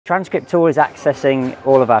Transcript tool is accessing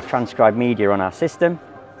all of our transcribed media on our system,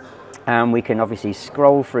 and we can obviously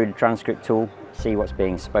scroll through the transcript tool, see what's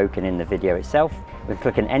being spoken in the video itself. We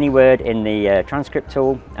click on any word in the transcript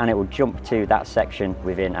tool and it will jump to that section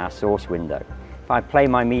within our source window. If I play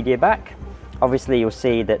my media back, obviously you'll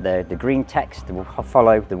see that the green text will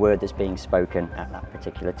follow the word that's being spoken at that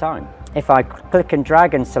particular time. If I click and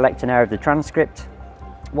drag and select an area of the transcript,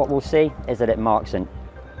 what we'll see is that it marks an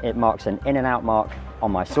in and out mark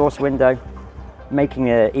on my source window, making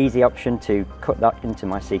an easy option to cut that into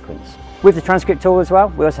my sequence. With the transcript tool as well,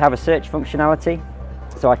 we also have a search functionality,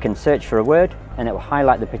 so I can search for a word and it will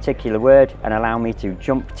highlight the particular word and allow me to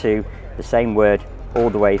jump to the same word all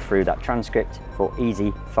the way through that transcript for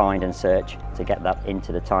easy find and search to get that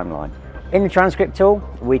into the timeline. In the transcript tool,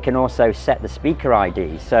 we can also set the speaker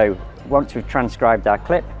ID. So once we've transcribed our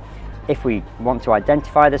clip, if we want to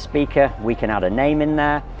identify the speaker, we can add a name in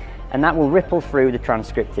there and that will ripple through the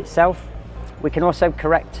transcript itself. We can also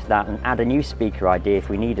correct that and add a new speaker ID if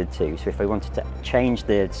we needed to. So if we wanted to change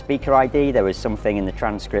the speaker ID, there was something in the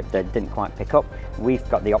transcript that didn't quite pick up, we've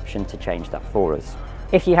got the option to change that for us.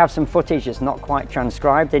 If you have some footage that's not quite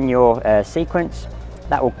transcribed in your sequence,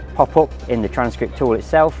 that will pop up in the transcript tool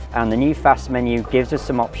itself, and the new fast menu gives us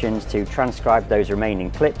some options to transcribe those remaining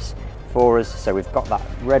clips for us, so we've got that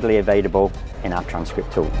readily available in our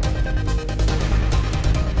transcript tool.